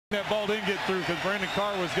That ball didn't get through because Brandon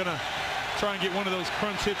Carr was going to try and get one of those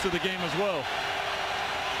crunch hits of the game as well.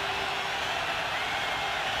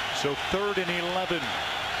 So 3rd and 11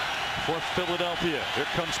 for Philadelphia.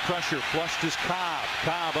 Here comes pressure. Flushed is Cobb.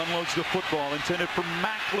 Cobb unloads the football. Intended for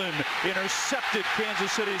Macklin. Intercepted.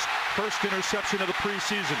 Kansas City's first interception of the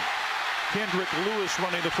preseason. Kendrick Lewis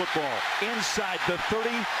running the football inside the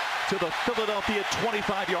 30 to the Philadelphia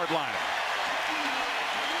 25-yard line.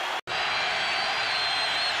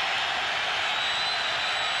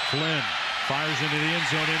 Flynn fires into the end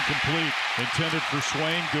zone, incomplete. Intended for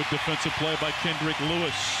Swain. Good defensive play by Kendrick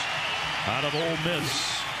Lewis out of Ole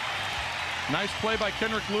Miss. Nice play by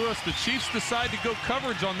Kendrick Lewis. The Chiefs decide to go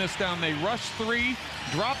coverage on this down. They rush 3,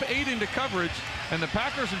 drop 8 into coverage, and the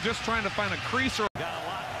Packers are just trying to find a crease. Or got a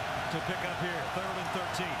lot to pick up here. 3rd and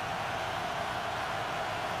 13.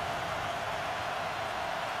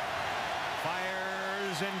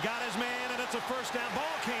 Fires and got his man, and it's a first down.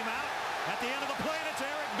 Ball came out at the end of the play, and it's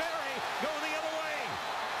Eric Berry going the other way.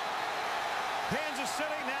 Kansas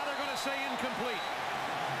City, now they're going to say incomplete.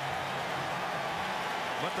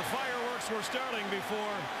 But the fireworks were starting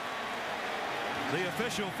before the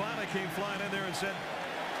official finally came flying in there and said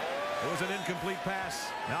it was an incomplete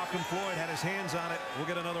pass. Malcolm Floyd had his hands on it. We'll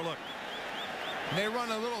get another look. And they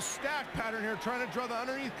run a little stack pattern here, trying to draw the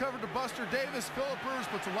underneath cover to Buster Davis. Phillip Rivers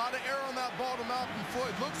puts a lot of air on that ball to Malcolm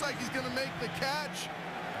Floyd. Looks like he's going to make the catch.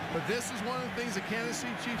 But this is one of the things the Kansas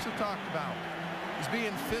City Chiefs have talked about. Is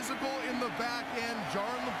being physical in the back end,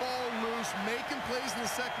 jarring the ball loose, making plays in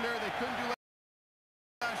the secondary. They couldn't do that.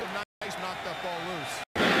 Nice, knocked that ball loose.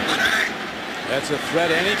 That's a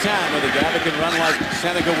threat anytime with a guy that can run like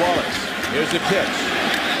Seneca Wallace. Here's the pitch.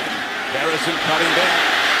 Harrison cutting back.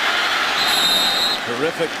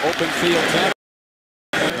 Terrific open field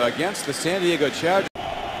tackle against the San Diego Chargers.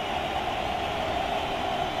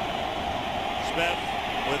 Smith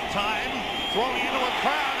with time, throwing into a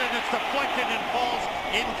crowd, and it's deflected and falls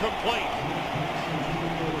incomplete.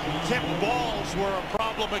 Tip balls were a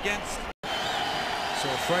problem against. So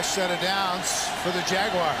a fresh set of downs for the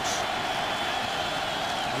Jaguars.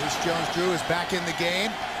 Maurice Jones-Drew is back in the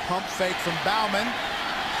game. Pump fake from Bauman.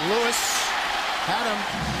 Lewis had him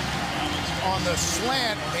on the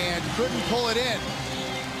slant and couldn't pull it in.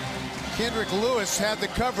 Kendrick Lewis had the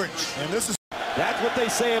coverage, and this is. That's what they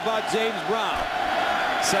say about James Brown.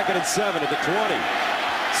 2nd and 7 at the 20.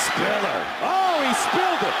 Spiller. Oh, he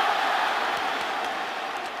spilled it.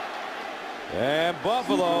 And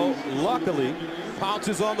Buffalo, luckily,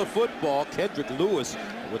 pounces on the football. Kendrick Lewis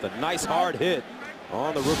with a nice hard hit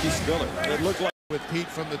on the rookie Spiller. It looked like with Pete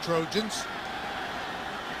from the Trojans.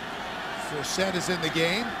 Forsett is in the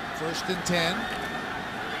game. 1st and 10.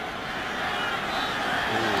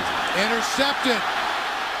 Intercepted.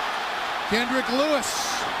 Kendrick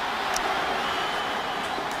Lewis.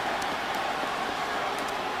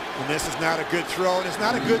 And this is not a good throw, and it's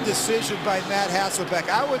not a good decision by Matt Hasselbeck.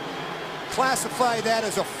 I would classify that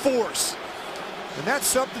as a force. And that's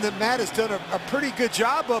something that Matt has done a pretty good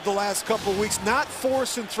job of the last couple of weeks, not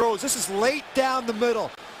forcing throws. This is late down the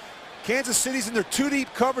middle. Kansas City's in their 2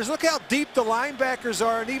 deep covers. Look how deep the linebackers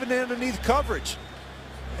are, and even underneath coverage.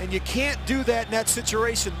 And you can't do that in that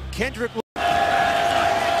situation. Kendrick.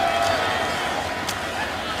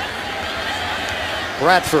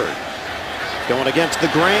 Bradford going against the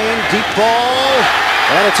grain, deep ball,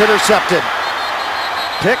 and it's intercepted.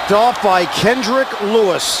 Picked off by Kendrick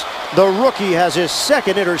Lewis. The rookie has his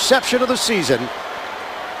 2nd interception of the season.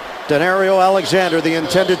 Denario Alexander, the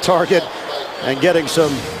intended target, and getting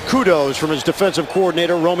some kudos from his defensive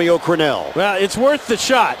coordinator, Romeo Crennel. Well, it's worth the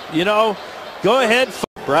shot, you know. Go ahead.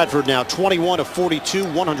 Bradford now 21 of 42,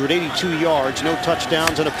 182 yards, no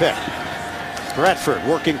touchdowns and a pick. Bradford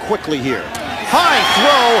working quickly here. High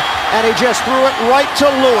throw, and he just threw it right to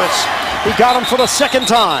Lewis. He got him for the 2nd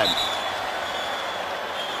time.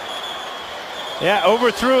 Yeah,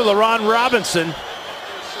 overthrew LaRon Robinson.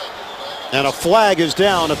 And a flag is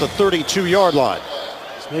down at the 32-yard line.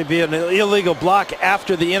 This may be an illegal block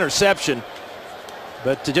after the interception,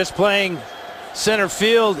 but just playing center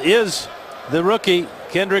field is the rookie,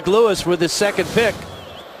 Kendrick Lewis, with his 2nd pick.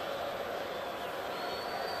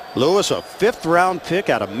 Lewis, a 5th-round pick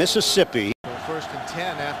out of Mississippi. 1st and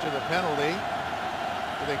 10 after the penalty.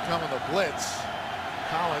 Here they come on the blitz.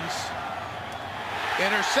 Collins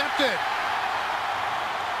intercepted.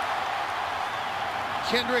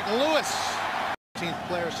 Kendrick Lewis, 15th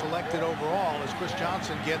player selected overall as Chris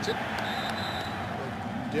Johnson gets it.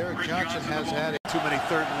 But Derek Johnson has had Too many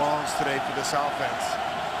 3rd and longs today for this offense.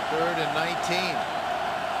 3rd and 19.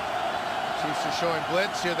 Chiefs are showing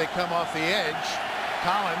blitz. Here they come off the edge.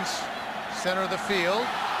 Collins, center of the field,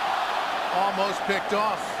 almost picked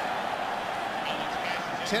off.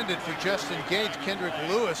 intended for Justin Gage. Kendrick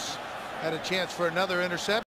Lewis had a chance for another interception.